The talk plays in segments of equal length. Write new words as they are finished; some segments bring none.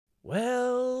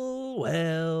Well,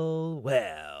 well,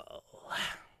 well.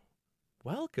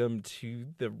 Welcome to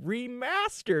the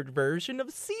remastered version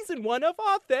of Season 1 of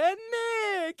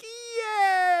Authentic!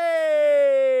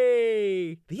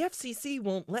 Yay! The FCC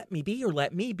won't let me be or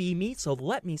let me be me, so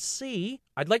let me see.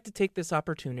 I'd like to take this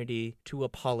opportunity to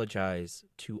apologize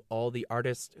to all the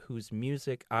artists whose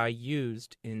music I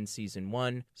used in Season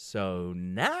 1. So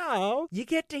now you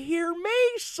get to hear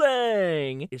me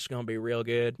sing! It's gonna be real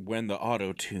good. When the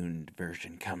auto-tuned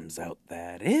version comes out,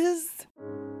 that is.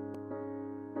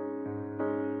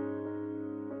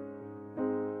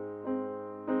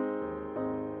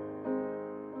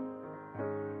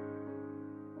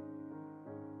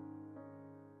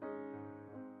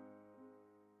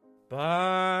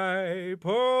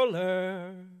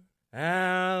 Bipolar,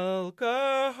 alcoholic,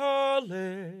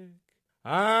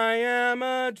 I am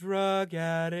a drug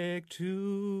addict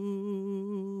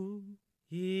too.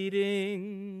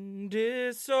 Eating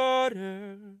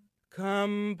disorder,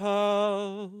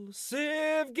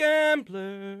 compulsive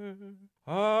gambler,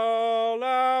 all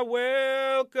are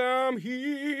welcome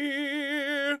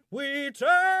here. We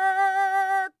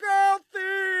talk all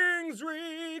things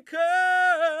recovery.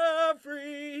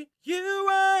 You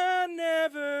are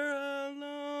never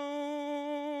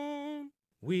alone.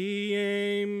 We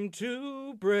aim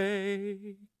to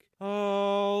break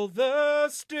all the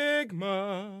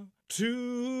stigma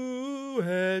to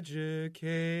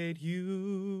educate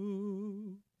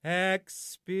you.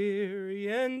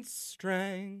 Experience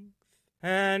strength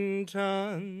and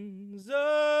tons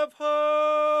of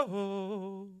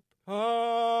hope.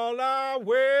 All are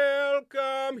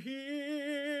welcome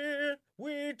here.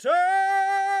 We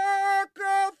talk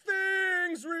all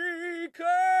things recovery.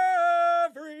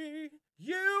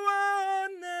 You are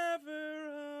never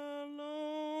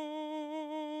alone.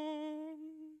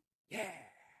 Yeah.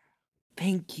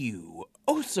 Thank you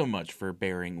so much for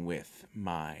bearing with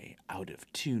my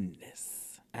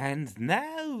out-of-tuneness. And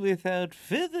now, without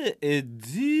further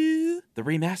ado, the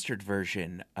remastered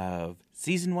version of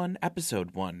Season 1,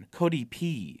 Episode 1, Cody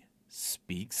P.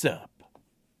 Speaks Up.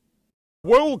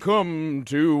 Welcome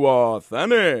to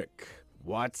Authentic.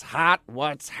 What's hot,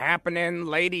 what's happening,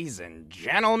 ladies and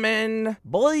gentlemen,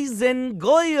 boys and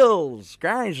girls,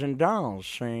 guys and dolls,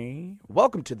 see?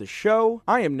 Welcome to the show.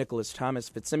 I am Nicholas Thomas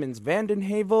Fitzsimmons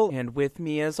Vandenhavel, and with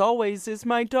me, as always, is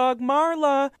my dog,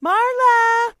 Marla.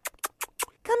 Marla!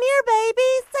 Come here,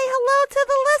 baby. Say hello to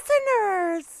the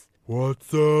listeners.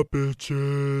 What's up,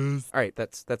 bitches? All right,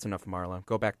 that's enough, Marla.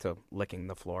 Go back to licking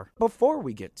the floor. Before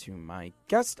we get to my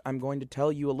guest, I'm going to tell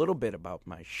you a little bit about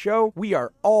my show. We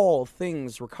are all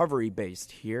things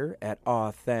recovery-based here at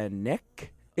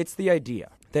Authentic. It's the idea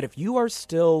that if you are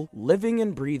still living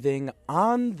and breathing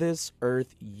on this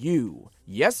earth,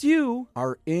 yes, you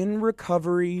are in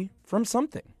recovery from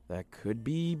something. That could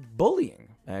be bullying.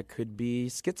 That could be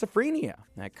schizophrenia.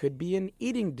 That could be an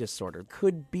eating disorder.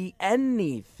 Could be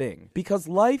anything. Because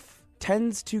life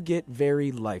tends to get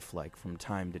very lifelike from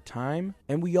time to time,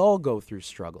 and we all go through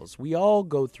struggles. We all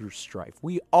go through strife.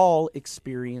 We all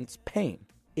experience pain.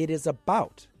 It is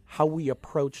about how we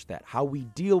approach that, how we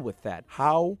deal with that,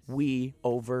 how we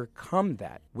overcome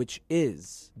that, which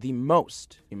is the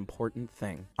most important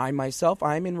thing. I myself,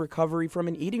 I'm in recovery from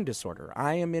an eating disorder.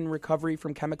 I am in recovery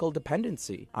from chemical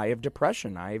dependency. I have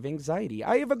depression. I have anxiety.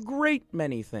 I have a great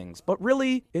many things. But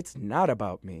really, it's not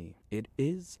about me. It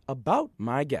is about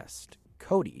my guest,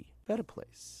 Cody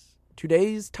Pettiplace.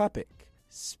 Today's topic,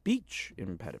 speech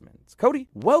impediments. Cody,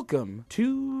 welcome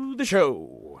to the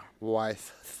show. Why,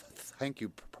 thank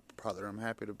you, brother. I'm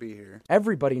happy to be here.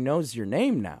 Everybody knows your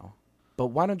name now, but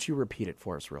why don't you repeat it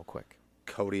for us real quick?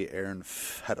 Cody Aaron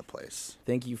Pettiplace.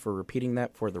 Thank you for repeating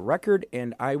that for the record,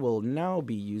 and I will now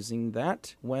be using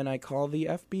that when I call the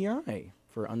FBI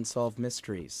for unsolved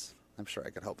mysteries. I'm sure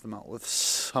I could help them out with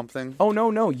something. Oh,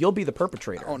 no, you'll be the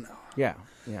perpetrator. Oh, no. Yeah,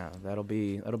 that'll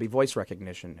be voice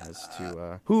recognition as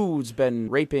to who's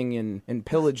been raping and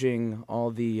pillaging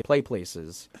all the play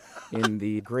places in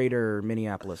the greater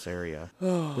Minneapolis area.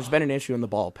 There's been an issue in the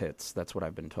ball pits, that's what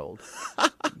I've been told.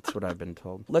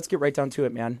 Let's get right down to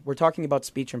it, man. We're talking about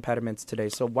speech impediments today,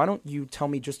 so why don't you tell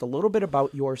me just a little bit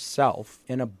about yourself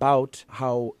and about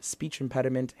how speech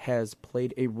impediment has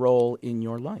played a role in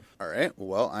your life. All right.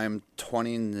 Well, I'm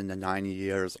 29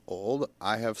 years old.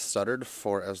 I have stuttered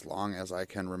for as long as I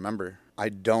can remember. I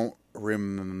don't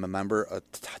remember a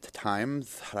time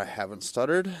that I haven't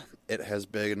stuttered. It has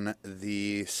been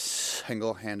the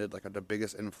single-handed, the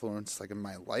biggest influence, in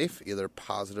my life, either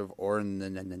positive or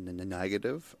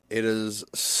negative. It is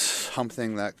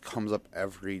something that comes up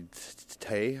every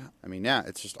day. I mean, yeah,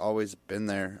 it's just always been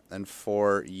there. And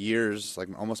for years, like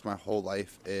almost my whole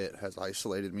life, it has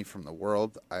isolated me from the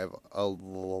world. I've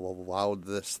allowed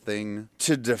this thing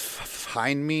to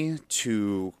define me,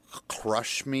 to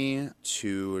crush me,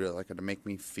 to make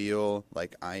me feel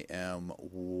like I am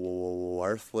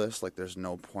worthless, like there's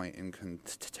no point in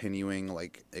continuing,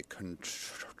 like it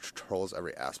controls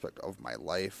every aspect of my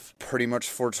life. Pretty much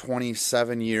for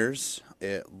 27 years,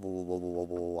 it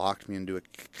locked me into a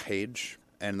cage.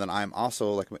 And then I'm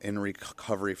also in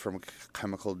recovery from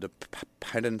chemical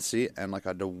dependency, and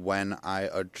when I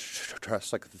addressed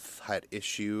that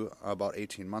issue about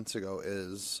 18 months ago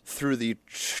is through the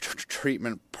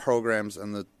treatment programs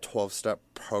and the 12-step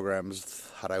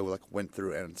programs that I went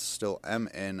through and still am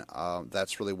in.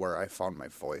 That's really where I found my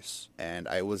voice, and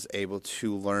I was able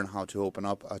to learn how to open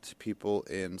up to people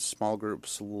in small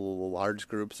groups, large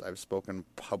groups. I've spoken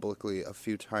publicly a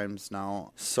few times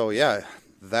now, so yeah.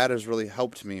 That has really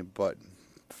helped me, but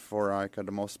for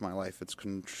most of my life, it's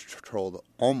controlled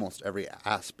almost every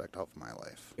aspect of my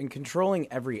life. In controlling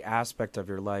every aspect of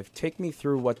your life, take me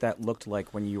through what that looked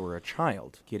like when you were a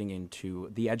child, getting into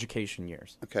the education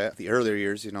years. Okay, the earlier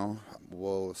years,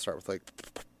 we'll start with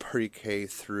pre-K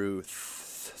through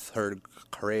third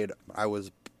grade. I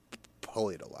was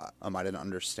bullied a lot. I didn't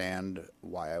understand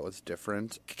why I was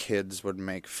different. Kids would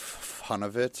make fun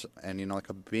of it, and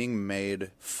being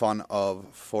made fun of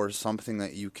for something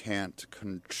that you can't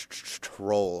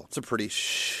control. It's a pretty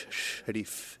shitty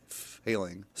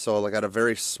feeling. So at a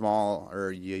very small or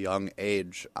young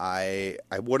age, I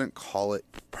wouldn't call it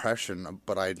depression,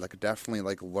 but I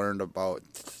definitely learned about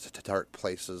dark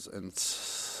places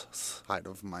inside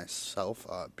of myself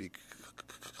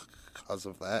because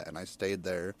of that, and I stayed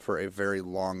there for a very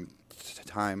long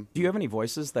time. Do you have any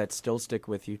voices that still stick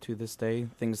with you to this day?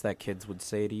 Things that kids would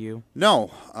say to you? No.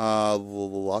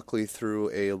 Luckily,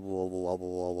 through a lot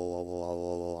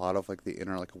of the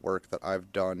inner work that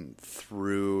I've done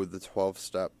through the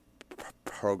 12-step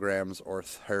programs or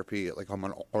therapy,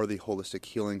 or the holistic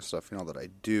healing stuff, that I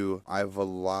do, I've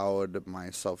allowed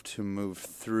myself to move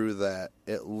through that,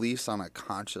 at least on a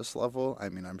conscious level. I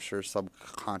mean, I'm sure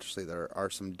subconsciously there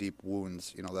are some deep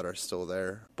wounds, that are still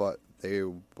there, but they,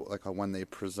 when they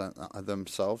present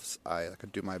themselves, I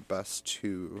do my best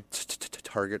to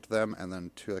target them and then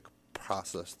to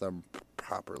process them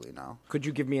properly now. Could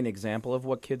you give me an example of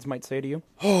what kids might say to you?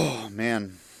 Oh,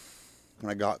 man.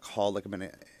 When I got called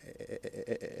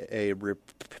a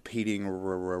repeating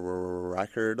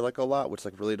record a lot, which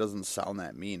really doesn't sound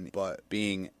that mean, but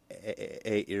being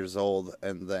 8 years old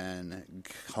and then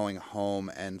going home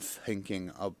and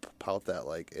thinking about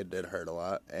that, it did hurt a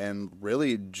lot, and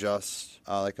really just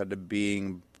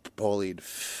being bullied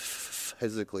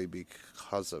physically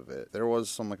because of it. There was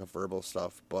some verbal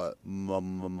stuff, but more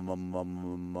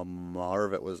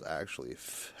of it was actually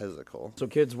physical. So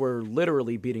kids were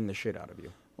literally beating the shit out of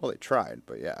you. Well, they tried,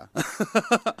 but yeah.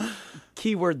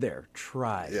 Keyword there,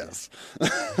 tried. Yes.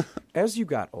 As you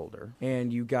got older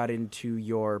and you got into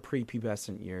your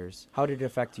prepubescent years, how did it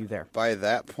affect you there? By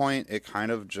that point, it kind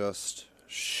of just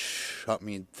shut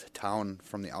me down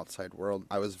from the outside world.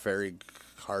 I was very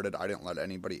guarded. I didn't let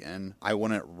anybody in. I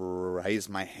wouldn't raise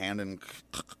my hand in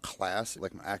class.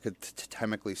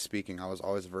 Academically speaking, I was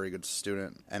always a very good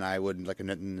student, and I would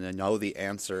know the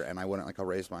answer, and I wouldn't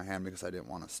raise my hand because I didn't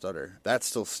want to stutter. That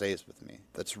still stays with me.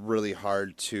 That's really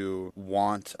hard to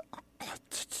want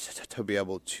to be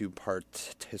able to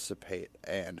participate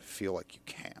and feel like you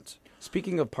can't.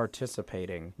 Speaking of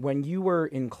participating, when you were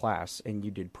in class and you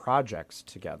did projects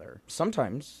together,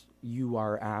 sometimes you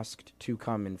are asked to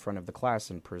come in front of the class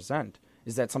and present.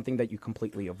 Is that something that you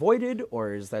completely avoided,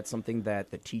 or is that something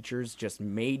that the teachers just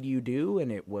made you do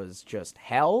and it was just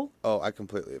hell? Oh, I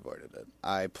completely avoided it.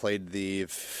 I played the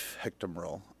victim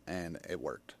role, and it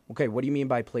worked. Okay, what do you mean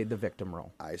by played the victim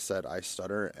role? I said I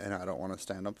stutter, and I don't want to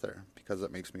stand up there because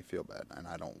it makes me feel bad, and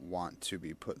I don't want to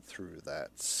be put through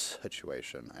that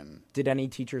situation. And did any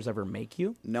teachers ever make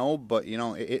you? No, but,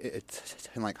 it's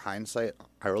in, hindsight,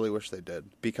 I really wish they did.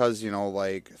 Because,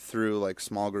 through,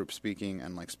 small group speaking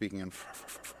and, speaking in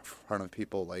front of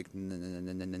people,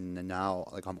 now,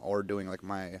 or doing,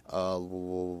 my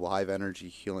live energy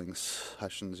healing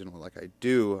sessions, I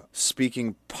do,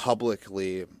 speaking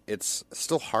publicly, it's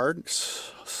still hard.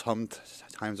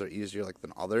 Sometimes they're easier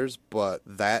than others, but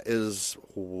that is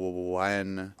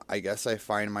when I guess I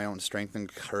find my own strength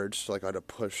and courage to to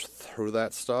push through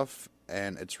that stuff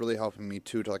and it's really helping me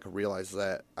too to like realize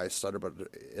that I stutter, but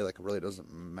it like really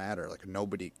doesn't matter. Like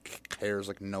nobody cares.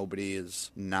 Like nobody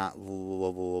is not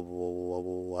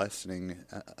listening,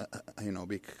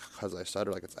 because I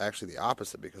stutter. Like it's actually the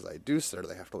opposite, because I do stutter.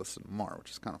 They have to listen more,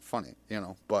 which is kind of funny,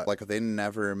 But like they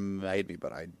never made me,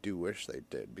 but I do wish they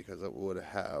did, because it would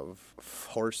have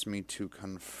forced me to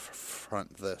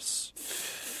confront this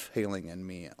feeling in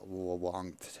me a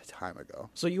long time ago.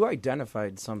 So you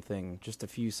identified something just a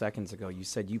few seconds ago. You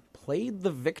said you played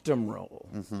the victim role.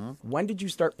 Mm-hmm. When did you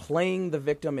start playing the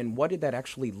victim, and what did that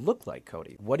actually look like,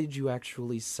 Cody? What did you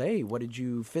actually say? What did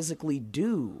you physically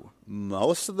do?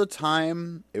 Most of the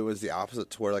time, it was the opposite,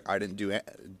 to where like I didn't do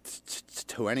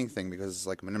to anything, because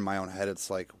like in my own head, it's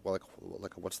like, well,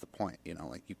 like what's the point?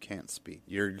 Like you can't speak.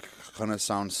 You're gonna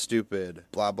sound stupid.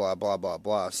 Blah blah blah blah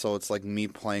blah. So it's like me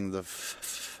playing the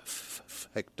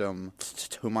victim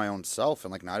to my own self,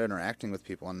 and like not interacting with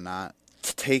people, and not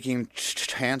taking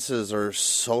chances or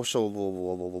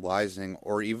socializing,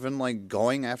 or even like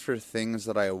going after things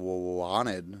that I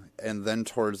wanted, and then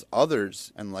towards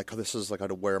others. And like this is like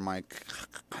where my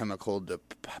chemical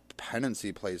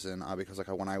dependency plays in, because like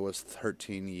when I was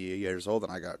 13 years old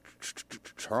and I got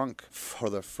drunk for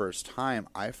the first time,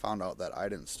 I found out that I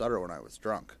didn't stutter when I was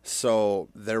drunk. So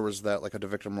there was that like a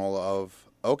victim role of,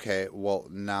 okay, well,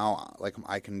 now, like,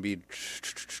 I can be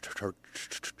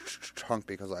drunk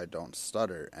because I don't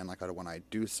stutter. And, like, when I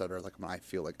do stutter, like, when I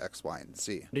feel like X, Y, and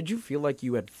Z. Did you feel like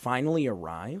you had finally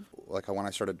arrived? Like, when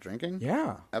I started drinking?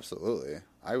 Yeah. Absolutely.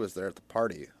 I was there at the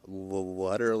party,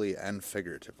 literally and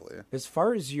figuratively. As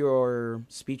far as your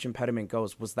speech impediment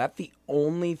goes, was that the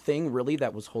only thing really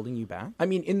that was holding you back? I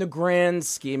mean, in the grand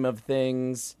scheme of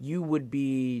things, you would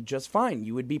be just fine.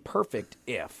 You would be perfect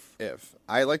if.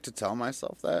 I like to tell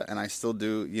myself that, and I still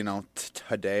do,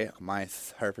 today. My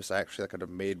therapist actually could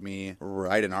have made me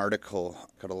write an article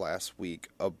last week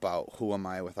about who am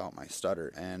I without my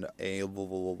stutter. And a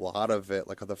lot of it,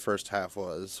 like the first half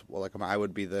was, well, like I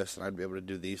would be this and I'd be able to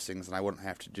do these things and I wouldn't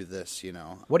have to do this,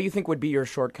 What do you think would be your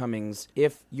shortcomings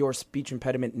if your speech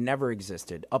impediment never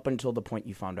existed up until the point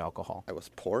you found alcohol? I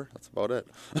was poor. That's about it.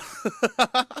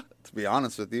 To be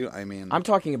honest with you, I mean... I'm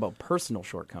talking about personal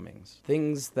shortcomings.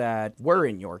 Things that were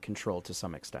in your control to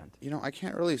some extent. I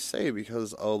can't really say,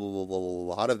 because a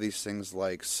lot of these things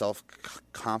like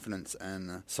self-confidence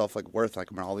and self-worth,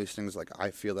 like all these things like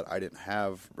I feel that I didn't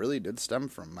have, really did stem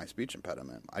from my speech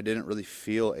impediment. I didn't really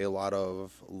feel a lot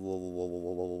of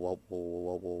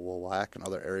lack in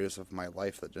other areas of my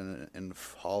life that didn't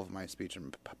involve my speech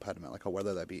impediment, like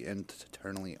whether that be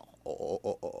internally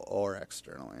or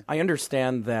externally. I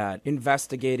understand that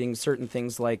investigating certain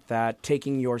things like that,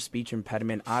 taking your speech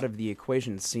impediment out of the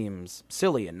equation seems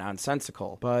silly and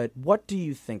nonsensical, but what do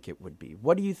you think it would be?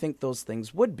 What do you think those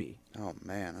things would be? Oh,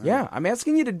 man. Yeah, I'm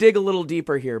asking you to dig a little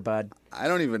deeper here, bud. I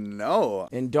don't even know.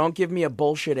 And don't give me a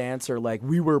bullshit answer like,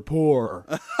 we were poor.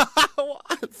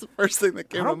 That's the first thing that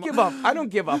came to mind. I don't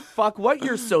give a fuck what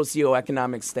your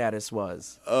socioeconomic status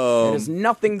was. It has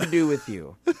nothing to do with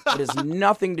you. It has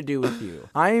nothing to do with you.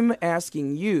 I'm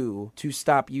asking you to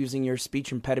stop using your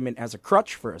speech impediment as a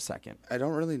crutch for a second. I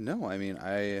don't really know. I mean,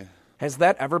 Has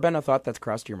that ever been a thought that's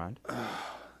crossed your mind?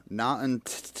 Not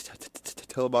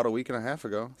until about a week and a half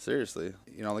ago. Seriously.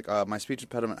 My speech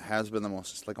impediment has been the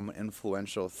most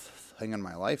influential thing in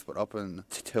my life, but up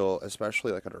until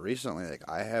especially recently,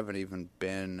 I haven't even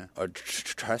been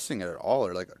addressing it at all,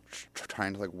 or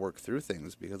trying to work through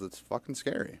things, because it's fucking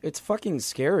scary. It's fucking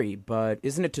scary, but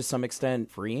isn't it to some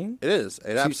extent freeing? It is.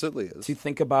 It absolutely is. To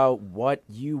think about what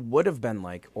you would have been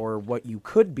like, or what you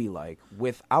could be like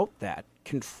without that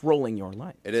controlling your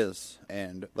life. It is.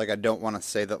 And I don't want to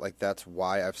say that that's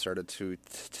why I've started to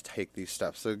take these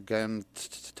steps again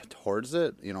towards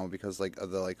it, because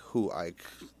who I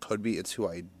could be, it's who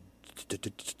I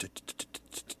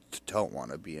don't want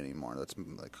to be anymore. That's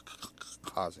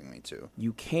causing me to.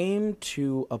 You came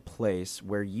to a place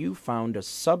where you found a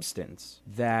substance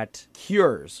that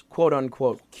cures, quote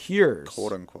unquote cures,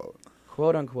 quote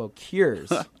unquote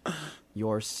cures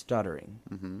your stuttering.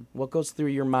 Mm-hmm. What goes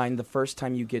through your mind the first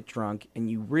time you get drunk and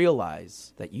you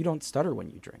realize that you don't stutter when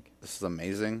you drink? This is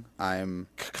amazing. I'm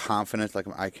confident,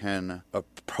 I can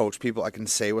approach people. I can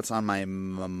say what's on my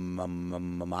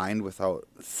mind without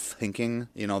thinking.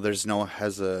 There's no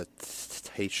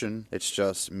hesitation. It's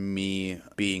just me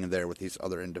being there with these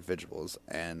other individuals,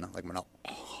 and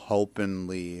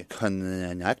openly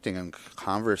connecting and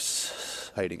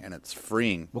conversating, and it's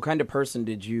freeing. What kind of person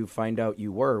did you find out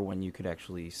you were when you could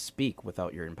actually speak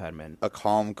without your impediment? A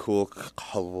calm, cool,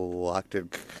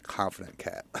 collected, confident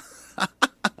cat.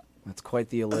 That's quite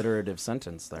the alliterative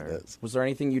sentence there. It is. Was there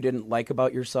anything you didn't like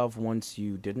about yourself once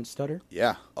you didn't stutter?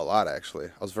 Yeah, a lot actually.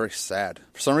 I was very sad.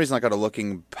 For some reason, I got to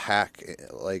looking back,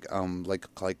 like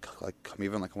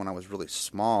even like when I was really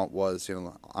small, was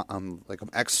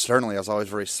externally, I was always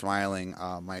very smiling.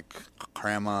 My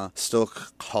grandma still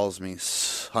calls me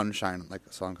sunshine, like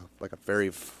a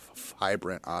very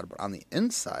vibrant odd, but on the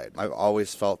inside, I've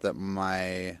always felt that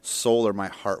my soul or my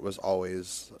heart was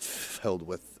always filled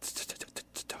with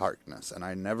darkness, and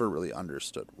I never really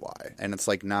understood why. And it's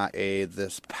like not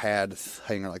this bad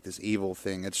thing or like this evil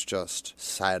thing, it's just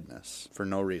sadness for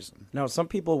no reason. Now, some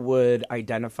people would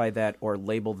identify that or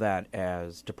label that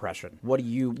as depression. What do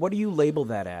you label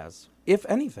that as, if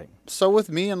anything? So with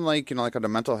me and like the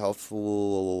mental health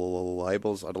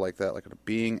labels, I'd like that, like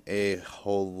being a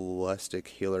holistic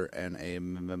healer and a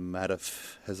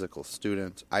metaphysical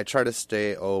student, I try to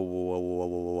stay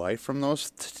away from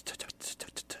those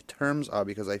terms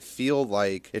because I feel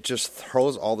like it just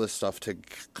throws all this stuff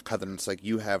together, and it's like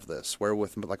you have this, where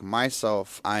with like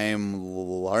myself, I'm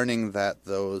learning that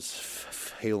those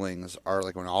feelings are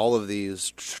like when all of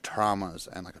these traumas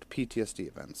and like PTSD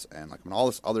events and like when all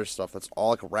this other stuff that's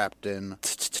all like wrapped in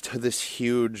to this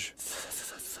huge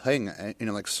thing,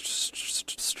 like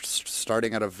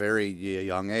starting at a very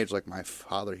young age. Like my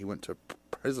father, he went to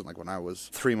prison like when I was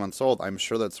 3 months old. I'm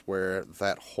sure that's where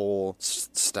that whole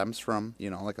stems from,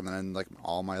 like, and then like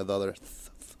all my other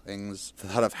things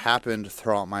that have happened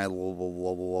throughout my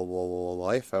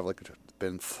life have like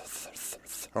been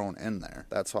thrown in there.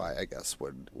 That's why I guess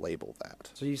would label that.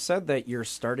 So you said that you're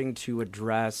starting to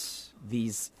address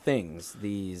these things,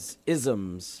 these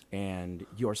isms, and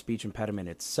your speech impediment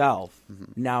itself,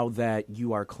 now that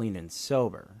you are clean and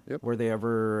sober. Yep. Were they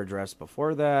ever addressed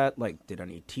before that? Like, did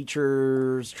any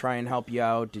teachers try and help you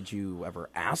out? Did you ever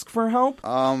ask for help?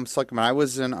 So like when I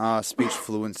was in speech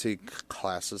fluency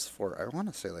classes for, I want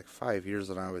to say like 5 years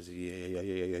when I was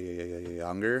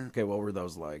younger. Okay, what were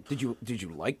those like? Did you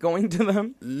like going to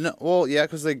them? No, well, yeah,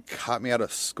 because they got me out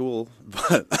of school,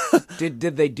 but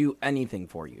Did they do anything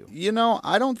for you?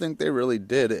 I don't think they really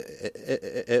did.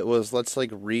 It was, let's like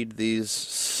read these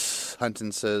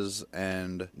sentences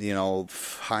and,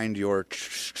 find your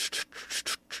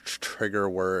trigger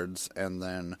words and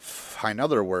then find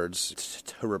other words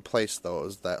to replace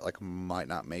those that like might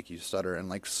not make you stutter and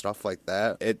like stuff like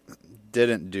that. It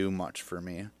didn't do much for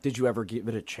me. Did you ever give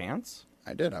it a chance?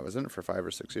 I did. I was in it for 5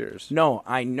 or 6 years. No,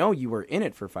 I know you were in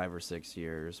it for 5 or 6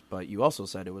 years, but you also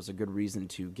said it was a good reason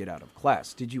to get out of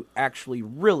class. Did you actually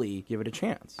really give it a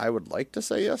chance? I would like to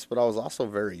say yes, but I was also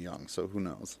very young, so who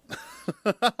knows?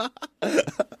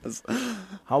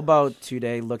 How about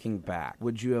today, looking back?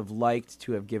 Would you have liked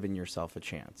to have given yourself a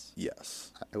chance?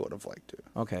 Yes, I would have liked to.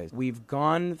 Okay, we've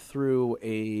gone through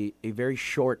a very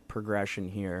short progression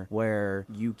here where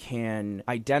you can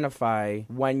identify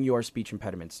when your speech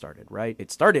impediment started, right? It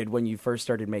started when you first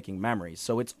started making memories,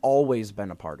 so it's always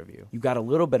been a part of you. You got a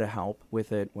little bit of help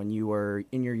with it when you were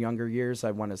in your younger years.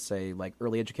 I want to say like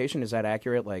early education. Is that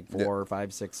accurate? Like 4,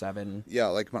 5, 6, 7? Yeah,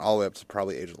 like all the way up to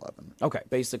probably age 11. Okay,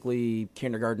 basically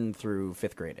kindergarten through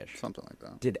 5th grade-ish. Something like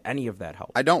that. Did any of that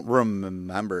help? I don't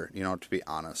remember, to be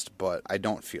honest, but I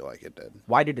don't feel like it did.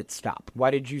 Why did it stop?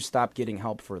 Why did you stop getting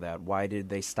help for that? Why did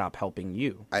they stop helping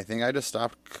you? I think I just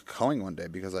stopped going one day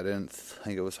because I didn't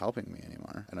think it was helping me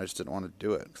anymore, and I just didn't want to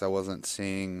do it because I wasn't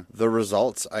seeing the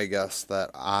results, I guess, that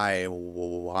I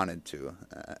wanted to.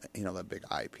 That big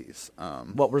eye piece.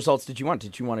 What results did you want?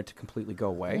 Did you want it to completely go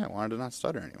away? Yeah, I wanted to not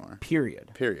stutter anymore.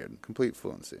 Period. Complete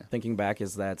fluency. Thinking back,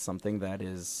 is that something that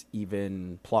is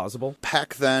even plausible?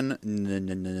 Back then,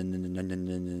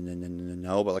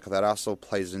 no, but like that also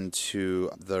plays into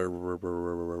the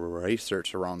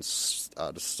research around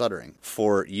stuttering.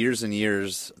 For years and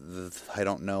years, I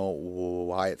don't know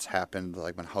why it's happened,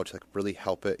 like how to like really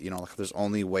help it. Like there's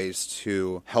only ways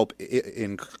to help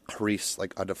increase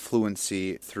like a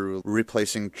fluency through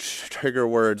replacing trigger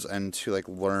words and to like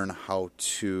learn how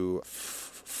to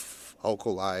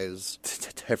vocalize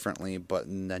differently. But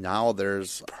now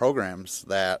there's programs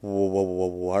that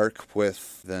work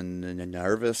with the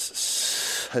nervous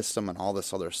system and all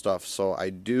this other stuff. So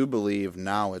I do believe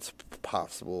now it's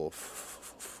possible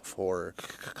for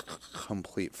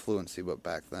complete fluency, but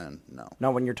back then, no.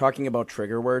 Now, when you're talking about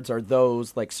trigger words, are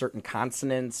those like certain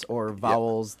consonants or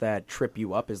vowels that trip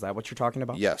you up? Is that what you're talking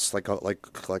about? Yes, like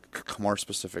more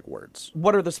specific words.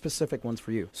 What are the specific ones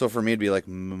for you? So for me, it'd be like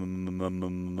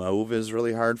move is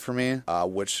really hard for me,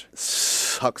 which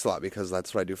sucks a lot because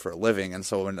that's what I do for a living. And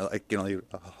so when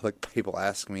like people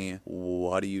ask me,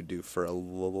 what do you do for a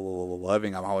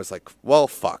living? I'm always like, well,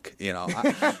 fuck,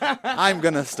 I'm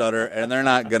going to stutter and they're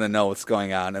not going to know what's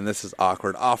going on. And this is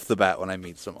awkward off the bat when I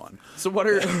meet someone. So what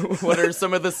are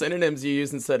some of the synonyms you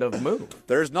use instead of move?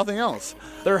 There's nothing else.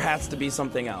 There has to be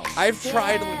something else. I've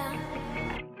tried.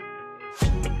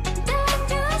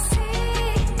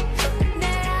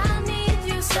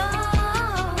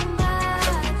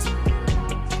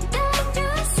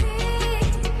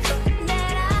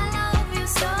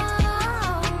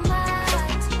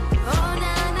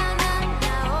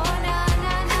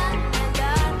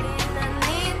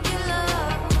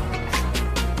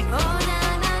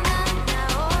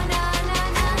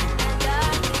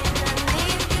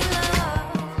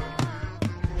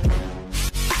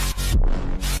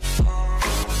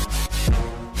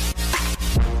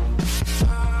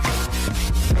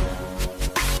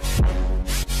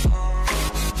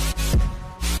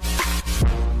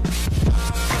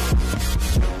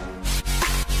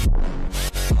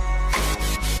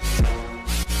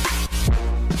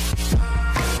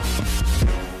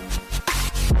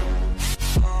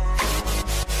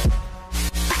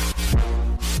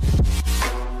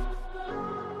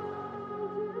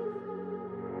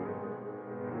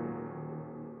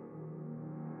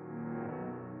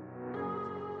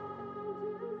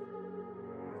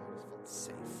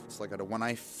 Safe. It's like when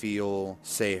I feel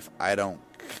safe, I don't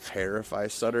care if I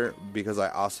stutter because I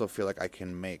also feel like I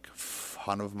can make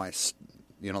fun of my,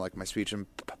 like my speech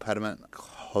impediment,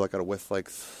 with like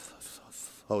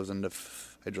those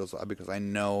individuals because I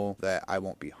know that I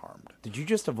won't be harmed. Did you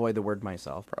just avoid the word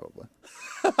myself? Probably.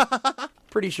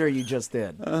 Pretty sure you just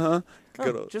did. Uh-huh.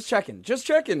 Just checking.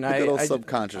 Good old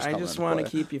subconscious. I just want to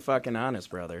keep you fucking honest,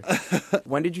 brother.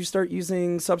 When did you start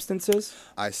using substances?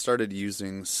 I started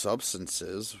using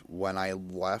substances when I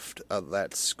left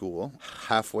that school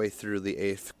halfway through the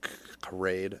 8th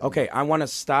grade. Okay, I want to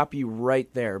stop you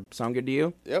right there. Sound good to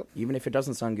you? Yep. Even if it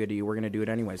doesn't sound good to you, we're going to do it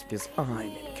anyways because I'm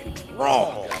in control.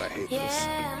 Oh, God, I hate this.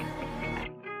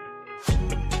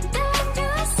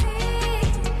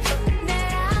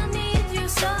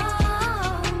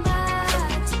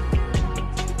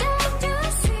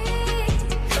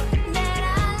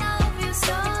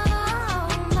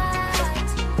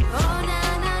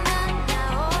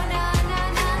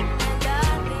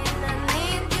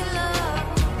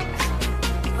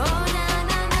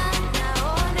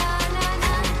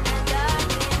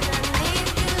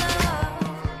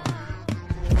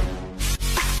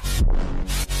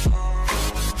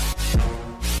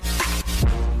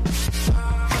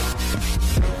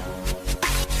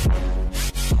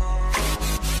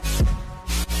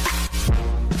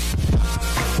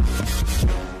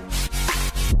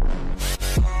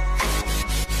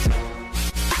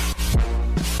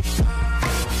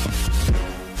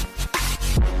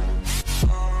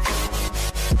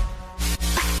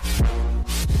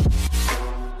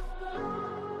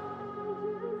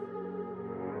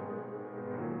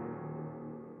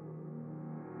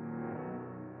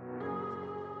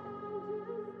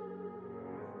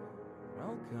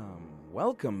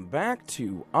 Welcome back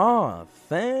to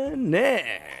Authentic.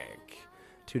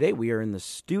 Today we are in the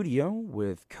studio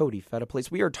with Cody Fetaplace.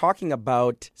 We are talking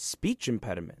about speech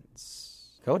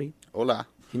impediments. Cody. Hola.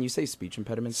 Can you say speech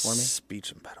impediments for me?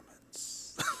 Speech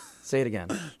impediments. Say it again.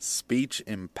 Speech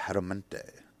impedimento.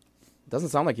 Doesn't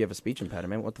sound like you have a speech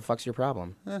impediment. What the fuck's your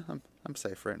problem? I'm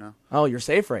safe right now. Oh, you're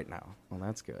safe right now. Well,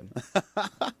 that's good.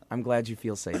 I'm glad you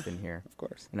feel safe in here. Of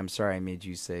course. And I'm sorry I made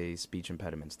you say speech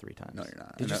impediments 3 times. No, you're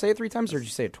not. Did you say it 3 times or did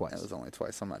you say it twice? It was only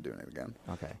twice. I'm not doing it again.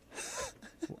 Okay.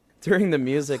 During the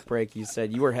music break, you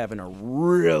said you were having a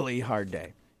really hard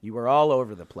day. You were all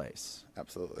over the place.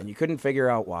 Absolutely. And you couldn't figure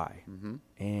out why. Mm-hmm.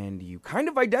 And you kind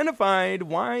of identified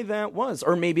why that was,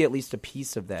 or maybe at least a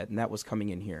piece of that, and that was coming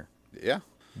in here. Yeah.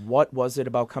 What was it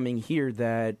about coming here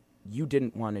that you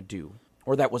didn't want to do,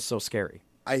 or that was so scary?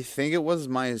 I think it was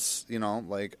my,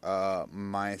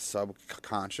 my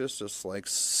subconscious just,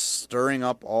 stirring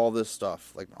up all this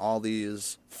stuff, all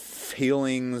these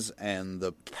feelings and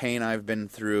the pain I've been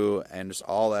through and just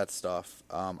all that stuff.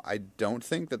 I don't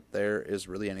think that there is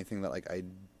really anything that, I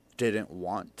didn't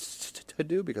want to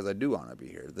do because I do want to be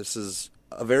here. This is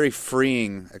a very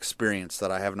freeing experience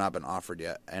that I have not been offered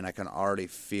yet, and I can already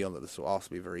feel that this will also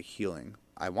be very healing.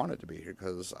 I wanted to be here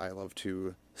because I love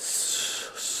to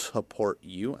support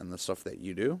you and the stuff that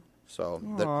you do. So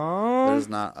Aww. there's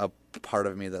not a part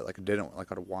of me that like didn't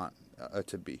like I'd want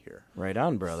to be here. Right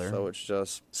on, brother. So it's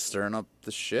just stirring up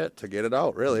the shit to get it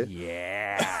out, really.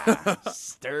 Yeah.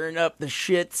 Stirring up the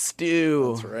shit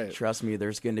stew. That's right. Trust me,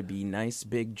 there's going to be nice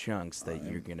big chunks that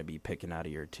you're going to be picking out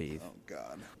of your teeth. Oh,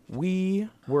 God. We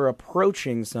were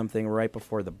approaching something right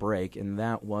before the break, and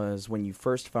that was when you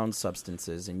first found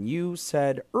substances. And you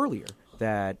said earlier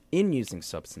that in using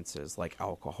substances like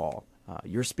alcohol,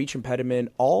 your speech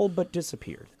impediment all but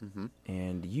disappeared. Mm-hmm.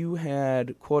 And you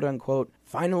had, quote unquote,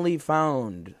 finally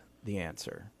found the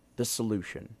answer, the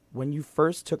solution. When you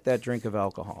first took that drink of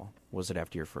alcohol, was it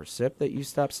after your first sip that you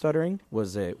stopped stuttering?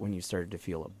 Was it when you started to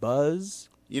feel a buzz?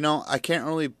 You know, I can't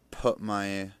really put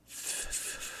my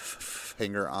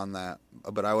finger on that,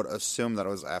 but I would assume that it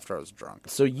was after I was drunk.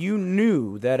 So you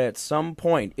knew that at some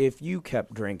point, if you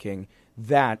kept drinking,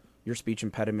 that your speech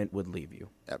impediment would leave you.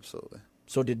 Absolutely.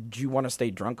 So did you want to stay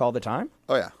drunk all the time?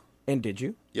 Oh, yeah. And did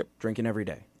you? Yep. Drinking every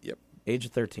day? Yep. Age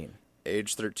 13?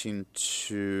 Age 13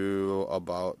 to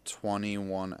about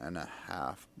 21 and a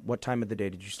half. What time of the day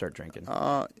did you start drinking?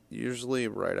 Usually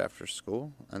right after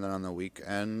school, and then on the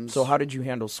weekends. So how did you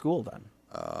handle school then?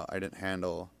 I didn't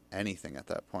handle anything at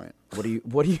that point.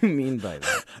 What do you mean by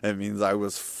that? It means I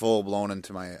was full blown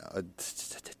into my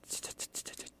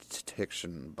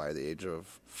addiction by the age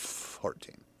of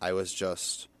 14. I was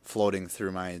just floating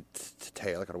through my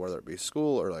day, like whether it be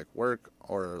school or like work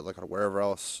or like wherever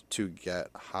else to get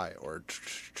high or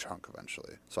drunk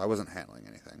eventually. So I wasn't handling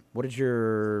anything. What did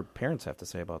your parents have to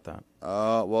say about that?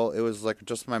 Well, it was like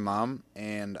just my mom,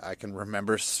 and I can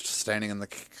remember standing in the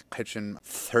kitchen,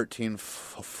 13,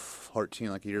 14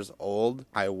 like years old.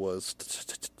 I was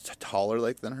taller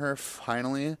like than her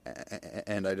finally,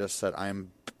 and I just said,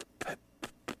 I'm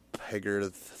bigger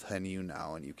than you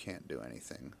now, and you can't do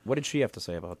anything. What did she have to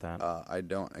say about that? I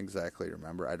don't exactly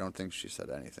remember. I don't think she said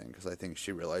anything, because I think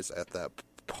she realized at that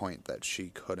point that she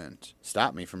couldn't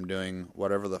stop me from doing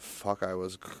whatever the fuck I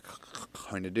was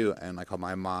going to do, and like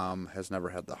my mom has never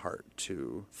had the heart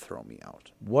to throw me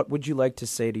out. What would you like to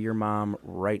say to your mom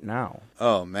right now?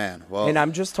 Oh, man. Well, and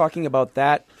I'm just talking about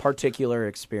that particular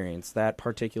experience, that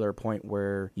particular point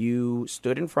where you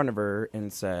stood in front of her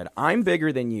and said, I'm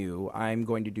bigger than you. I'm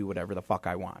going to do whatever the fuck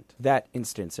I want. That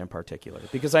instance in particular.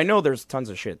 Because I know there's tons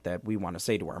of shit that we want to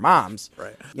say to our moms.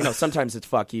 Right. You know, sometimes it's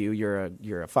fuck you,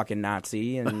 you're a fucking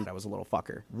Nazi, and I was a little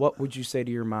fucker. What would you say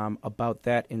to your mom about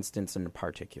that instance in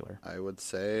particular? I would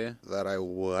say that I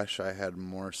wish I had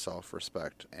more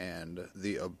self-respect and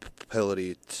the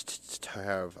ability to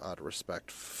have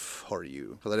respect for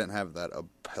you, because I didn't have that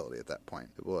ability at that point.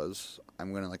 It was,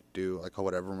 I'm going to like do like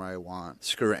whatever I want.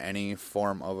 Screw any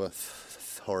form of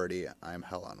authority. I'm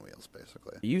hell on wheels,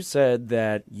 basically. You said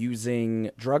that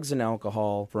using drugs and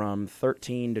alcohol from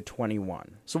 13 to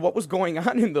 21. So what was going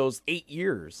on in those 8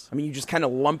 years? I mean, you just kind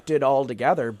of lumped it all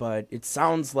together, but it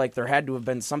sounds like there had to have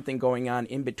been something going on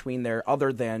in between there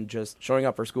other than just showing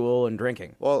up for school and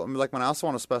drinking. Well, like when I also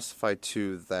want to specify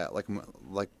too that like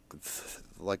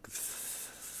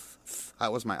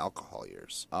that was my alcohol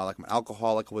years. Like my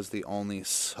alcoholic was the only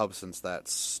substance that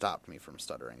stopped me from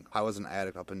stuttering. I was an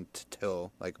addict up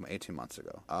until like 18 months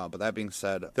ago. But that being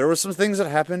said, there were some things that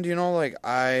happened, you know, like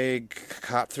I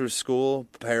got through school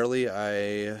barely.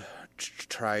 I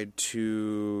tried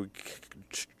to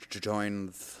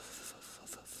join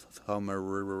the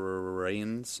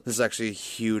Marines. This is actually a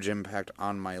huge impact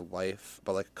on my life,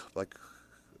 but like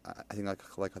I think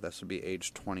like this would be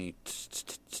age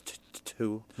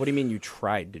 22. What do you mean you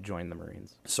tried to join the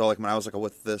Marines? So like when I was like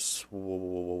with this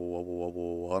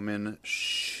woman,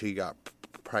 she got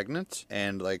pregnant,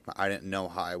 and like I didn't know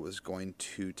how I was going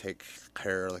to take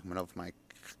care like of my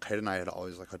kid, and I had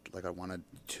always like I wanted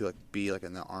to like be like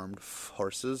in the armed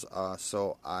forces.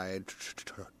 So I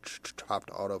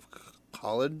dropped out of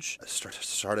college. I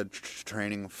started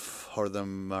training for the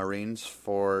Marines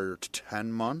for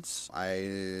 10 months.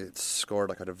 I scored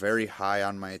like a very high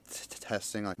on my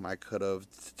testing. Like I could have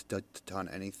done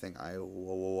anything I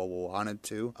wanted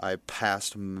to. I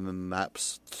passed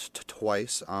MEPS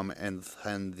twice. And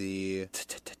then the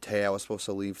day I was supposed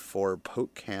to leave for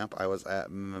boot camp, I was at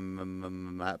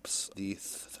MEPS the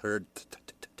third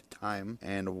time,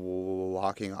 and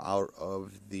walking out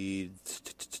of the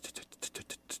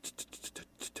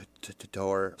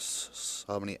door,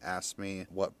 somebody asked me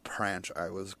what branch I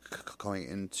was going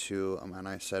into, and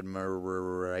I said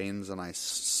Marines, and I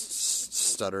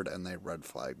stuttered, and they red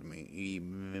flagged me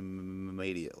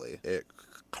immediately. It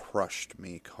crushed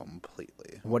me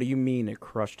completely. What do you mean it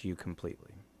crushed you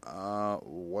completely?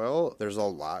 Well, there's a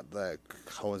lot that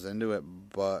goes into it,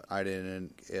 but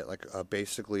it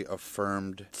basically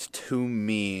affirmed to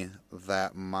me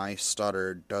that my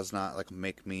stutter does not like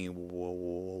make me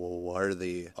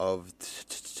worthy of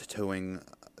doing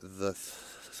the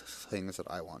things that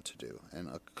I want to do and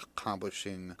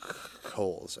accomplishing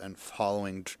goals and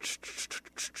following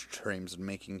dreams and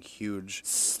making huge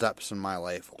steps in my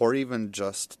life, or even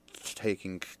just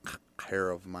taking care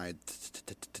of my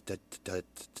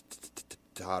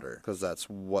daughter, because that's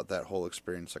what that whole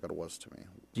experience was to me.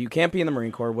 You can't be in the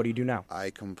Marine Corps. What do you do now? I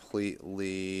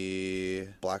completely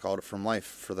black out from life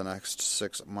for the next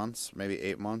 6 months, maybe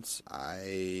 8 months.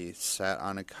 I sat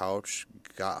on a couch,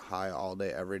 got high all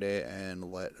day, every day,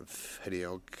 and let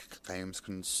video games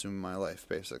consume my life,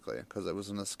 basically, because it was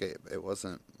an escape. It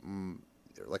wasn't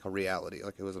like a reality.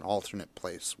 Like, it was an alternate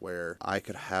place where I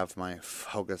could have my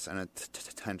focus and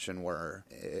attention where,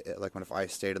 if I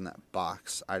stayed in that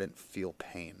box, I didn't feel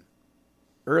pain.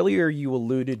 Earlier, you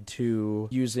alluded to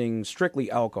using strictly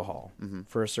alcohol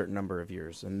for a certain number of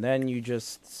years, and then you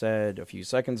just said a few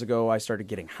seconds ago, I started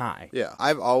getting high. Yeah,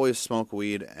 I've always smoked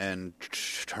weed and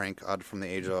drank from the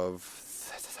age of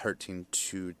 13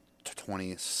 to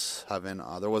 27.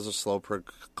 There was a slow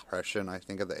progression. I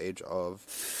think at the age of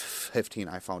 15,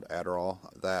 I found Adderall.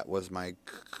 That was my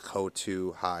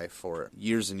go-to high for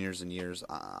years and years and years.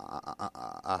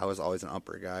 I was always an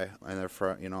upper guy, and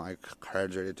therefore, I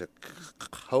graduated to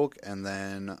coke, and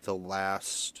then the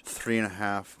last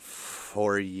 3.5,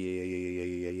 4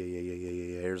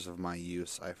 years of my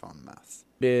use, I found meth.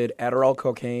 Did Adderall,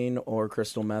 cocaine, or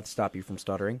crystal meth stop you from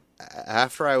stuttering?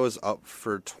 After I was up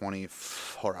for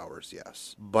 24 hours,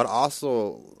 yes. But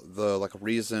also, the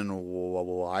reason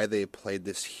why they played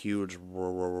this huge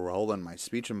role in my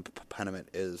speech impediment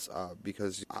is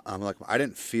because I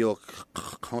didn't feel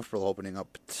comfortable opening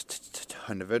up to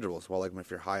individuals. Well,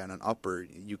 if you're high on an upper,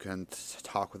 you can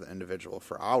talk with an individual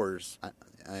for hours.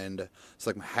 And it's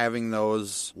having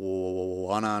those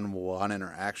one-on-one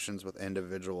interactions with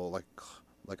individual,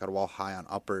 while high on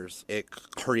uppers, it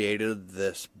created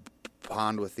this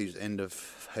bond with these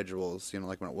individuals,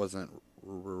 when it wasn't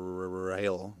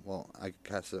real. Well, I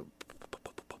guess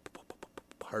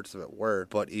parts of it were,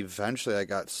 but eventually I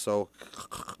got so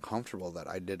comfortable that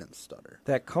I didn't stutter.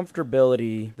 That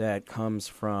comfortability that comes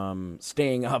from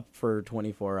staying up for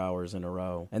 24 hours in a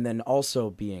row and then also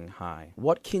being high,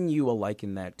 what can you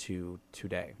liken that to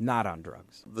today, not on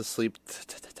drugs? The sleep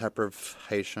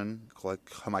deprivation,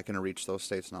 am I going to reach those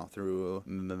states now through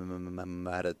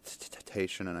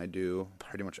meditation, and I do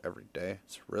pretty much every day.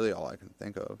 It's really all I can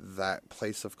think of. That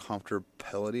place of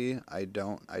comfortability, I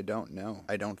don't know.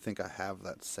 I don't think I have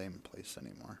that same place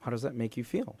anymore. How does that make you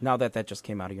feel? Now that just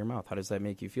came out of your mouth, how does that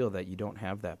make you feel that you don't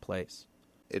have that place?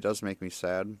 It does make me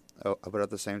sad, but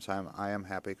at the same time, I am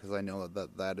happy because I know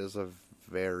that is a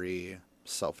very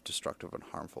self-destructive and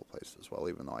harmful place as well.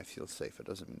 Even though I feel safe, it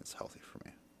doesn't mean it's healthy for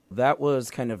me. That was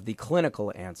kind of the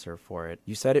clinical answer for it.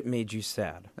 You said it made you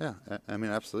sad. Yeah, I mean,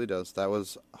 it absolutely does. That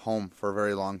was home for a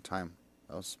very long time.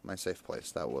 That was my safe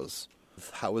place. That was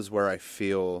where I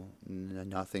feel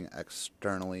nothing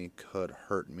externally could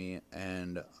hurt me,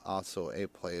 and also a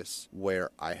place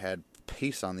where I had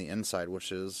peace on the inside,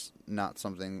 which is not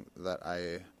something that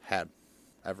I had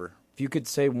ever. If you could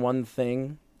say one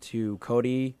thing to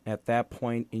Cody at that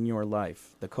point in your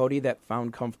life, the Cody that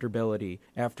found comfortability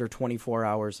after 24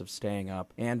 hours of staying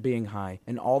up and being high,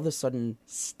 and all of a sudden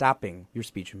stopping your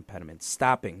speech impediment,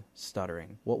 stopping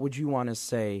stuttering, what would you want to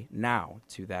say now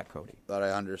to that Cody? That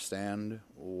I understand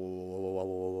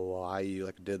why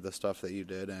you did the stuff that you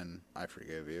did, and I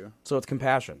forgive you. So it's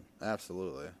compassion.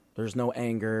 Absolutely. There's no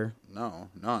anger. No,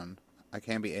 none. I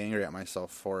can't be angry at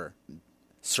myself for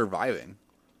surviving.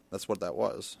 That's what that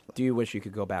was. Do you wish you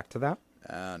could go back to that?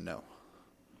 No.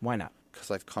 Why not? Because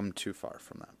I've come too far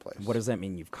from that place. What does that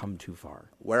mean, you've come too far?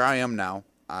 Where I am now,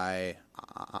 I'm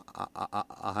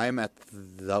at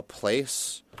the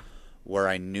place where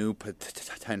I knew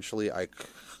potentially I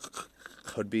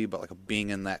could be, but being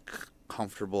in that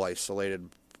comfortable, isolated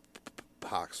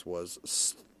box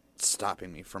was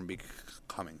stopping me from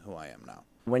becoming who I am now.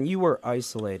 When you were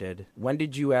isolated, when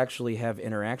did you actually have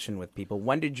interaction with people?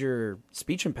 When did your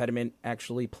speech impediment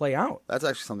actually play out? That's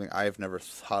actually something I've never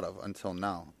thought of until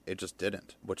now. It just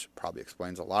didn't, which probably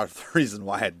explains a lot of the reason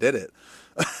why I did it.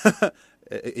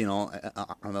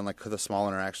 And then the small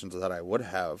interactions that I would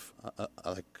have,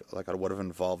 I would have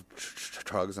involved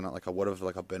drugs, and I would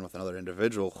have been with another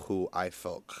individual who I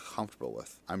felt comfortable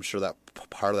with. I'm sure that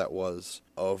part of that was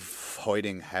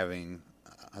avoiding having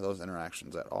those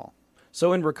interactions at all.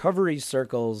 So in recovery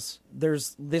circles,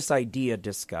 there's this idea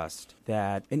discussed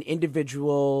that an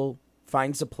individual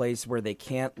finds a place where they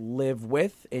can't live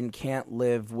with and can't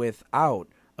live without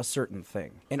a certain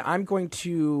thing. And I'm going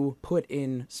to put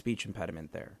in speech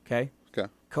impediment there, okay?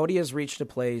 Okay. Cody has reached a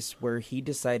place where he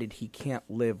decided he can't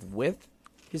live with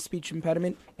his speech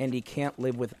impediment and he can't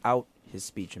live without his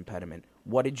speech impediment.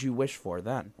 What did you wish for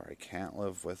then? Where I can't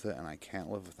live with it and I can't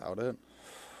live without it.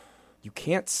 You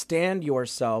can't stand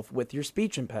yourself with your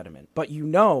speech impediment, but you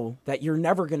know that you're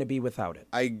never going to be without it.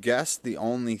 I guess the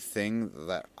only thing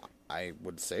that I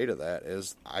would say to that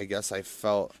is I guess I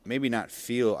felt, maybe not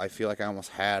feel, I feel like I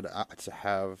almost had to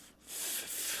have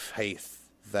faith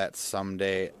that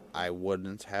someday I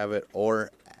wouldn't have it,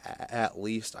 or at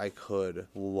least I could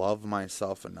love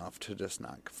myself enough to just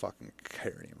not fucking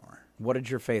care anymore. What did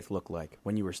your faith look like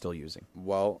when you were still using?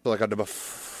 Well, like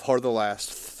before the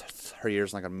last 3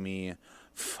 years, like me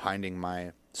finding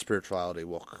my spirituality,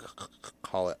 we'll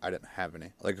call it, I didn't have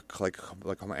any. Like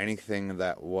anything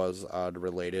that was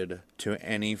related to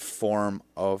any form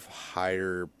of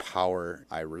higher power,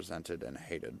 I resented and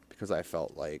hated because I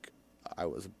felt like I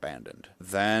was abandoned.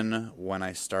 Then when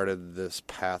I started this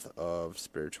path of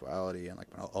spirituality and like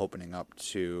opening up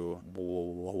to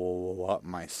what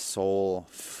my soul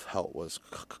felt was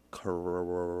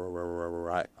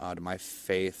correct, my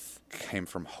faith came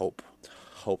from hope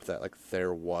that like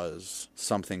there was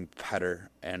something better,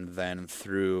 and then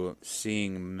through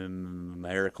seeing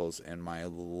miracles in my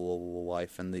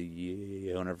life and the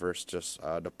universe just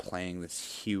playing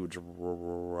this huge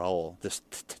role, this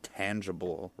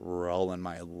tangible role in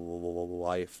my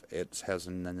life, it has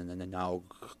now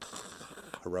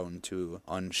grown to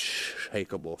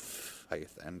unshakable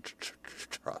faith and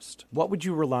trust. What would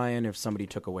you rely on if somebody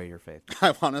took away your faith?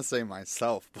 I want to say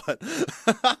myself, but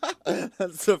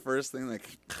that's the first thing that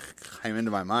came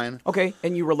into my mind. Okay,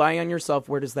 and you rely on yourself.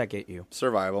 Where does that get you?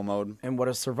 Survival mode. And what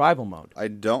is survival mode? I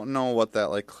don't know what that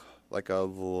looks like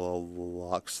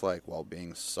while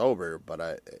being sober, but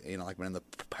like when in the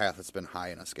path it's been high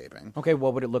and escaping. Okay,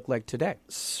 what would it look like today?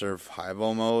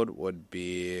 Survival mode would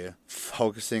be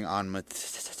focusing on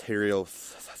material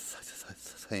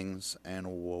things and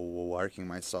working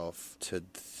myself to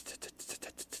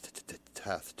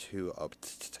death to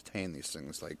obtain these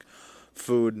things like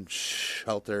food,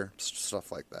 shelter, stuff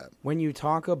like that. When you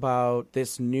talk about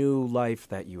this new life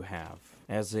that you have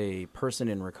as a person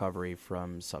in recovery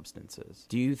from substances,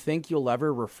 do you think you'll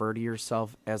ever refer to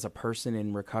yourself as a person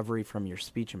in recovery from your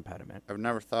speech impediment? I've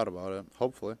never thought about it.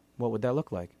 Hopefully. What would that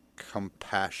look like?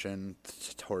 Compassion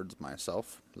towards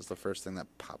myself is the first thing that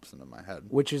pops into my head.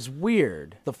 Which is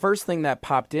weird. The first thing that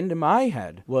popped into my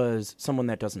head was someone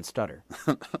that doesn't stutter.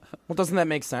 Well, doesn't that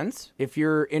make sense? If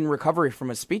you're in recovery from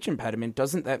a speech impediment,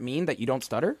 doesn't that mean that you don't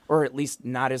stutter? Or at least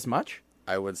not as much?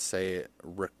 I would say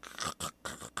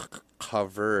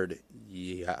recovered,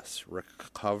 yes.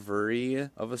 Recovery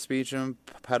of a speech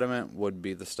impediment would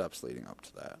be the steps leading up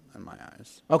to that, in my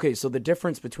eyes. Okay, so the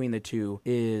difference between the two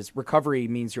is recovery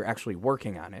means you're actually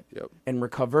working on it. Yep. And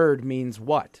recovered means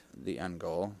what? The end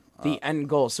goal. The end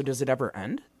goal. So does it ever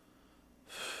end?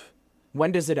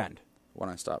 When does it end? When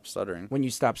I stop stuttering. When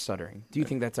you stop stuttering. Do you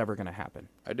think that's ever going to happen?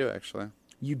 I do, actually.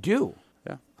 You do?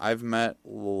 Yeah. I've met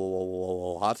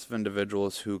lots of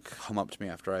individuals who come up to me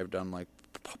after I've done like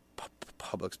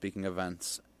public speaking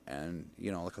events, and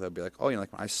like they'll be like, oh, like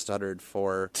I stuttered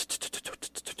for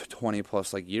 20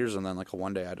 plus like years, and then like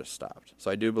one day I just stopped. So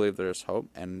I do believe there's hope,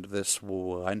 and this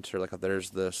winter like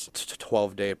there's this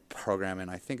 12-day program,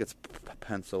 and I think it's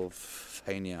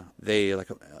Pennsylvania. They like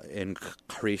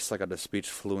increase like the speech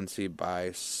fluency by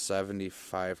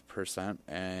 75%,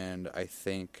 and I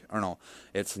think, or no,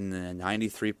 it's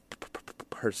 93%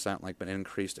 like been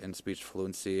increased in speech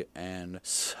fluency, and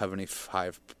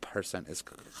 75% is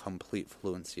complete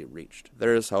fluency reached.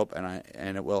 There is hope,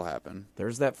 and it will happen.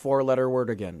 There's that 4-letter word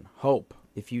again, hope.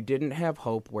 If you didn't have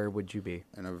hope, where would you be?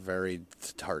 In a very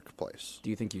dark place. Do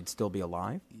you think you'd still be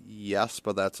alive? Yes,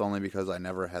 but that's only because I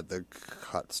never had the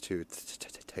guts to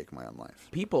take my own life.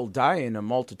 People die in a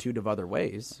multitude of other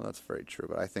ways. Well, that's very true,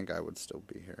 but I think I would still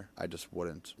be here. I just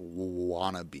wouldn't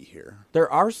want to be here. There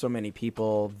are so many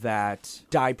people that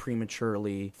die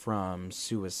prematurely from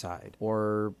suicide,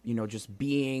 or, just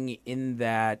being in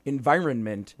that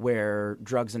environment where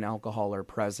drugs and alcohol are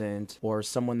present, or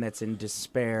someone that's in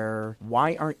despair.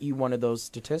 Why aren't you one of those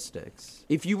statistics?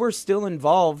 If you were still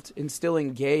involved and still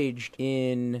engaged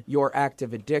in your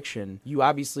active addiction, you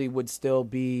obviously would still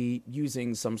be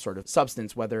using some sort of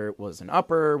substance, whether it was an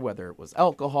upper, whether it was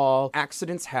alcohol.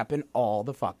 Accidents happen all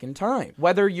the fucking time.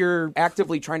 Whether you're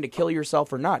actively trying to kill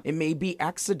yourself or not, it may be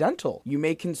accidental. You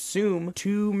may consume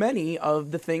too many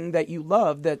of the thing that you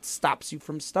love that stops you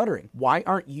from stuttering. Why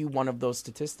aren't you one of those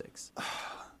statistics?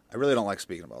 I really don't like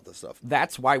speaking about this stuff.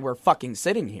 That's why we're fucking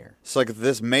sitting here. So, like,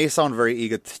 this may sound very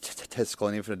egotistical,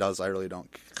 and even if it does, I really don't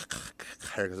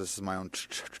care because this is my own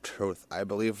truth. I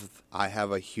believe I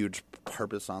have a huge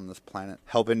purpose on this planet.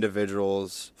 Help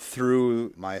individuals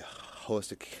through my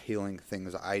holistic healing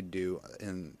things I do,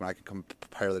 and when I can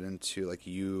compare that into like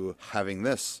you having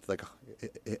this, like,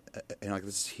 and like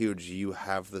this is huge. You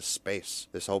have this space,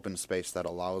 this open space that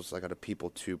allows like other people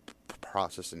to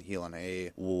process and heal in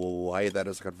a way that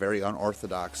is like a very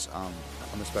unorthodox,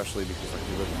 especially because like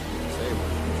we live in the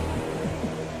USA.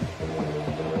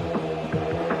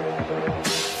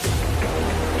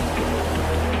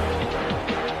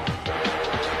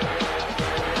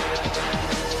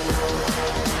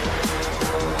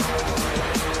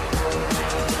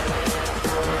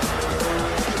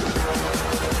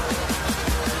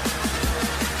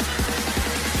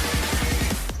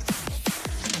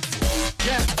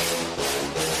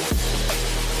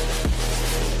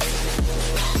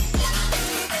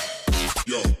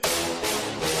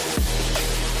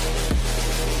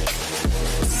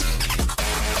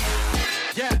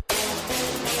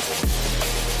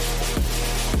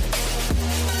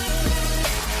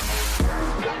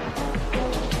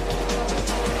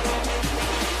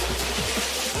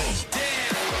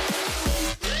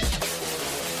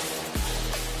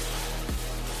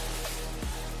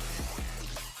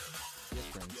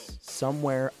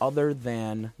 Somewhere other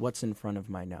than what's in front of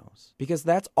my nose. Because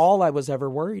that's all I was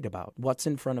ever worried about. What's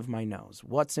in front of my nose?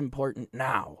 What's important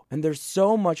now? And there's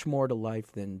so much more to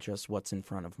life than just what's in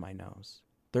front of my nose.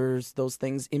 There's those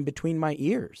things in between my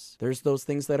ears. There's those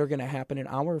things that are going to happen an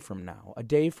hour from now, a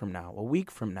day from now, a week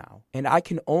from now. And I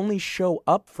can only show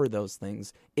up for those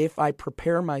things if I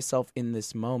prepare myself in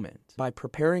this moment. By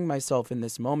preparing myself in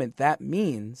this moment, that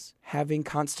means having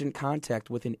constant contact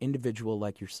with an individual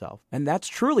like yourself. And that's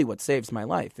truly what saves my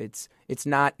life. It's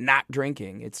not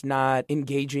drinking. It's not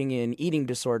engaging in eating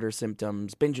disorder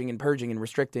symptoms, binging and purging and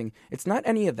restricting. It's not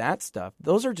any of that stuff.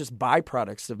 Those are just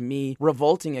byproducts of me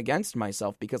revolting against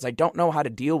myself because I don't know how to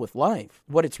deal with life.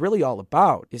 What it's really all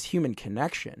about is human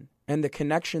connection. And the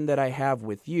connection that I have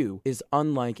with you is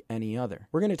unlike any other.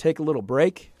 We're going to take a little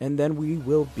break, and then we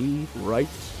will be right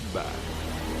back.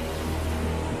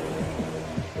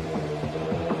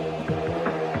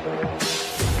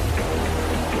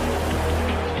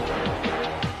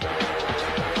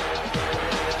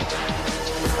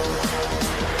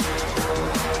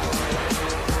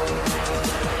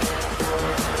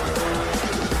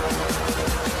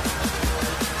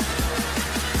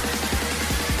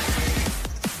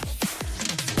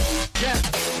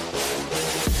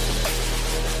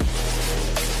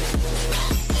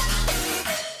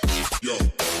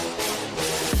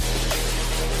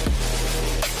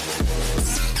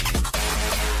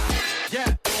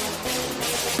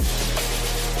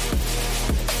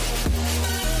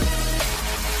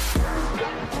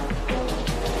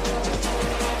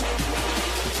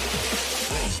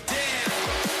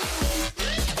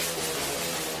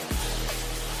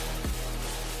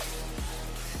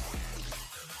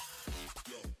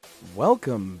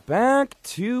 Welcome back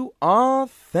to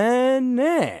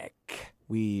Authentic.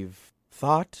 We've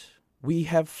thought we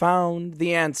have found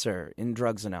the answer in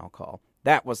drugs and alcohol.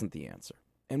 That wasn't the answer.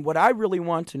 And what I really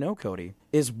want to know, Cody,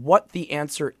 is what the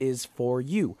answer is for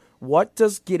you. What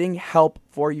does getting help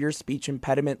for your speech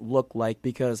impediment look like?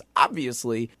 Because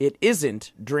obviously it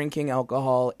isn't drinking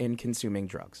alcohol and consuming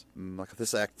drugs. Like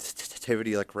this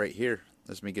activity, like right here,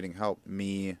 is me getting help,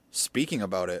 me speaking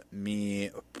about it,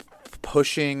 me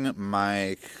pushing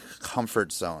my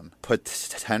comfort zone.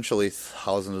 Potentially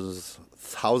thousands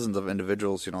of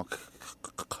individuals,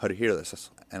 could hear this,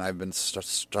 and I've been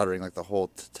stuttering like the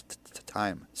whole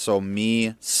time. So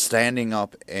me standing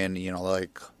up and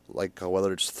like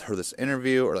whether it's through this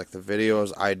interview or like the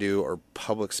videos I do or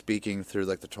public speaking through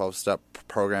like the 12-step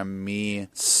program, me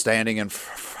standing in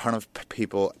front of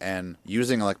people and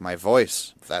using like my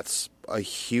voice, that's a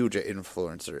huge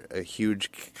influencer, a huge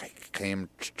game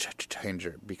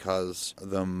changer, because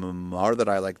the more that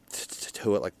I like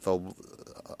to it, like the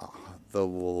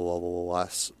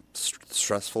less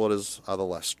stressful it is, the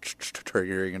less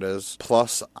triggering it is.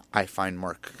 Plus, I find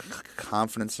more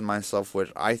confidence in myself,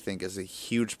 which I think is a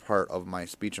huge part of my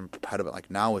speech impediment. Like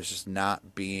now is just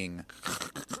not being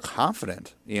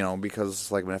confident,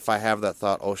 because like if I have that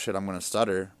thought, oh shit, I'm going to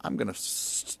stutter, I'm going to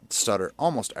stutter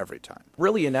almost every time.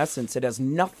 Really, in essence, it has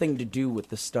nothing to do with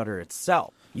the stutter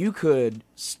itself. You could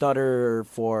stutter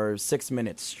for 6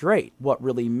 minutes straight. What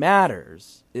really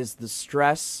matters is the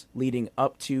stress leading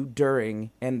up to,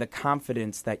 during, and the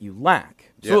confidence that you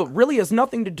lack. Yeah. So it really has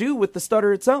nothing to do with the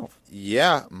stutter itself.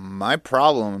 Yeah, my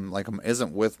problem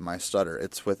isn't with my stutter.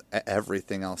 It's with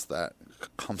everything else that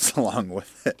comes along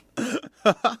with it.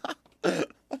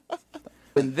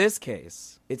 In this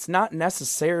case, it's not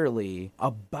necessarily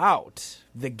about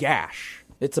the gash.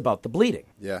 It's about the bleeding.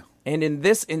 Yeah. And in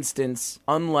this instance,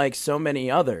 unlike so many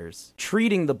others,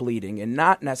 treating the bleeding and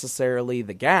not necessarily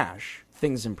the gash,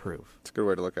 things improve. It's a good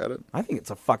way to look at it. I think it's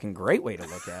a fucking great way to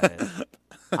look at it.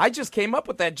 I just came up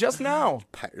with that just now.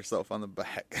 Pat yourself on the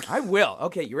back. I will.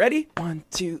 Okay, you ready? 1,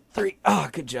 2, 3. Oh,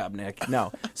 good job, Nick.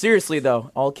 No, seriously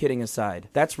though, all kidding aside,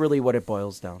 that's really what it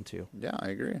boils down to. Yeah, I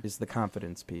agree. Is the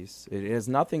confidence piece. It has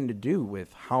nothing to do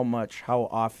with how much, how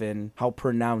often, how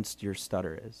pronounced your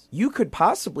stutter is. You could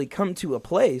possibly come to a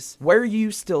place where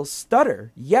you still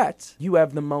stutter, yet you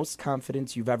have the most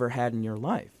confidence you've ever had in your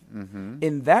life. Mm-hmm.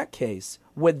 In that case,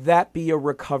 would that be a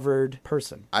recovered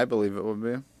person? I believe it would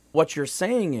be. What you're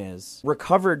saying is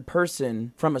recovered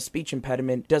person from a speech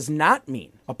impediment does not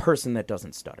mean a person that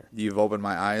doesn't stutter. You've opened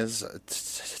my eyes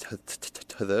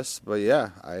to this, but yeah,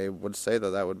 I would say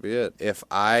that would be it. If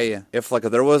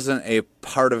there wasn't a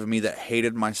part of me that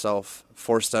hated myself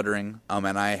for stuttering,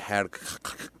 and I had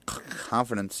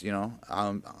confidence,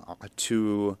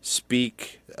 to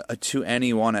speak to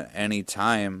anyone at any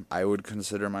time, I would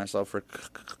consider myself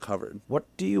recovered. What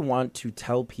do you want to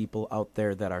tell people out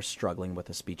there that are struggling with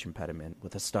a speech impediment,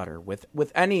 with a stutter,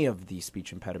 with any of these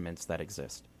speech impediments that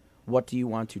exist? What do you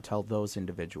want to tell those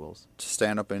individuals? To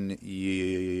stand up and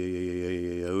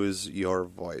use your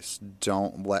voice.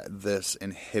 Don't let this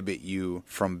inhibit you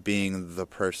from being the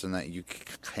person that you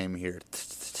came here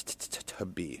to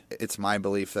be. It's my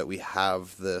belief that we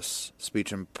have this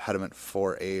speech impediment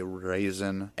for a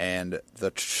reason, and the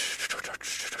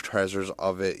treasures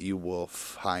of it you will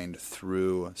find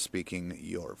through speaking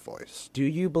your voice. Do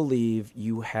you believe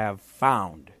you have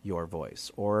found your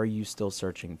voice, or are you still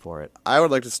searching for it? I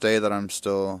would like to say that I'm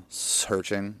still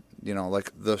searching.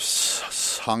 Like the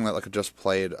song that just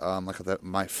played,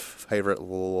 my favorite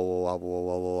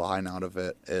line out of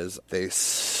it is, they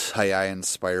say I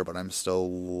inspire, but I'm still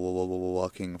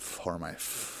looking for my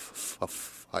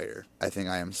fire. I think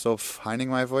I am still finding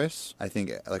my voice. I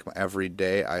think every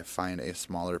day I find a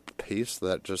smaller piece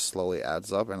that just slowly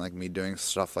adds up, and me doing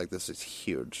stuff like this is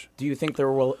huge. Do you think there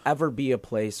will ever be a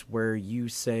place where you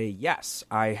say, yes,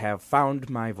 I have found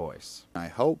my voice? I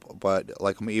hope, but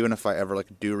even if I ever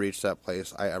do reach that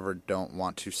place, I ever don't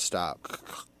want to stop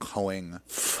going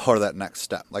for that next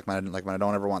step. I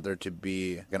don't ever want there to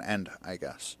be an end, I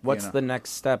guess. What's the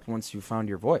next step once you found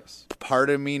your voice? Part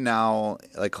of me now,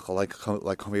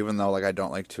 even though I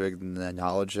don't like to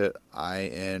acknowledge it, I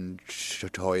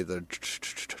enjoy the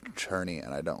journey,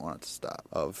 and I don't want it to stop,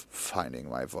 of finding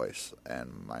my voice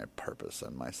and my purpose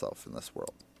and myself in this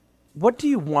world. What do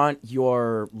you want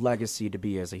your legacy to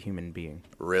be as a human being?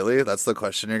 Really? That's the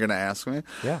question you're going to ask me?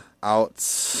 Yeah.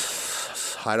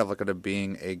 Outside of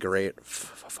being a great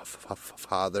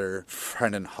father,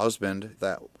 friend, and husband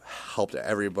that helped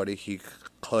everybody he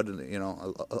could,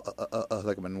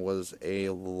 was a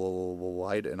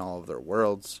light in all of their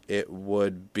worlds, it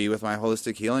would be with my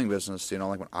holistic healing business.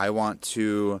 When I want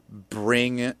to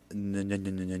bring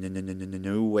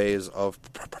new ways of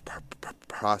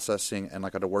processing and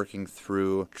working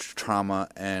through trauma,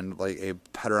 and a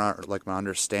better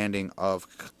understanding of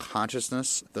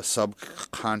consciousness, the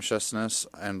subconsciousness,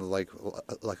 and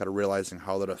realizing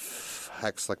how that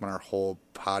affects our whole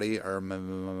body, our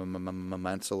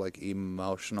mental,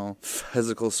 emotional,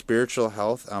 physical, spiritual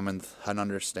health, and an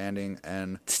understanding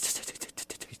and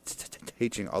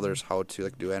teaching others how to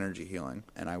do energy healing.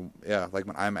 And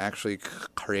I'm actually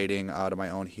creating out of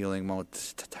my own healing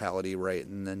modality right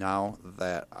now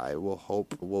that I will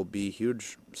hope will be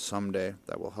huge someday,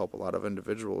 that will help a lot of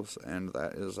individuals, and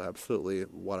that is absolutely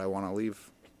what I want to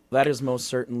leave. That is most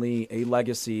certainly a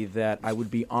legacy that I would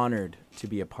be honored to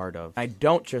be a part of. I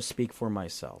don't just speak for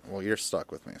myself. Well, you're stuck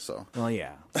with me, so. Well,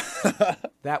 yeah.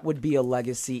 That would be a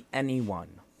legacy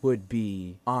anyone would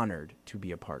be honored to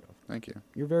be a part of. Thank you.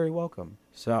 You're very welcome.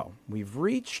 So, we've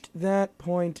reached that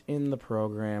point in the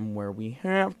program where we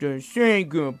have to say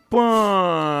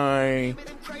goodbye.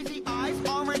 Crazy eyes,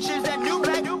 orange is that new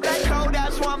black code,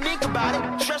 that's why I'm Nick about it.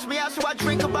 Trust me, that's why I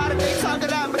drink about it. They talk a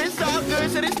lot, but it's all good,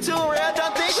 so it's too real,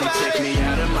 don't think about it. She take me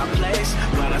out of my place,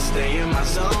 but I stay in my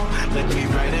zone. Look me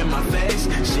right in my face,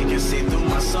 she can see through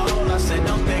my soul.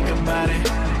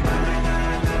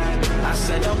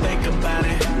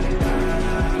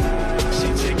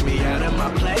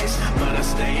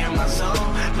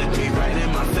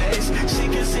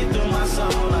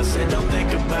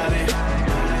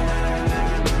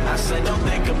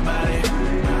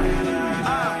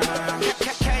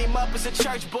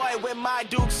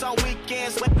 Dukes on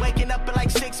weekends. Waking up at like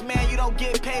 6, man, you don't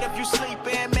get paid if you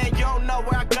sleepin'. Man, you don't know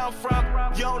where I come from.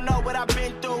 You don't know what I've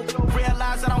been through.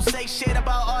 Realize I don't say shit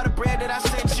about all the bread that I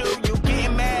sent you. You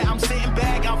getting mad, I'm sitting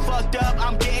back, I'm fucked up,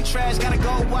 I'm getting trash. Gotta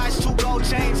go watch 2 gold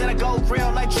chains and I go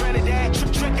real like Trinidad.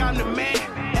 Trick, I'm the man.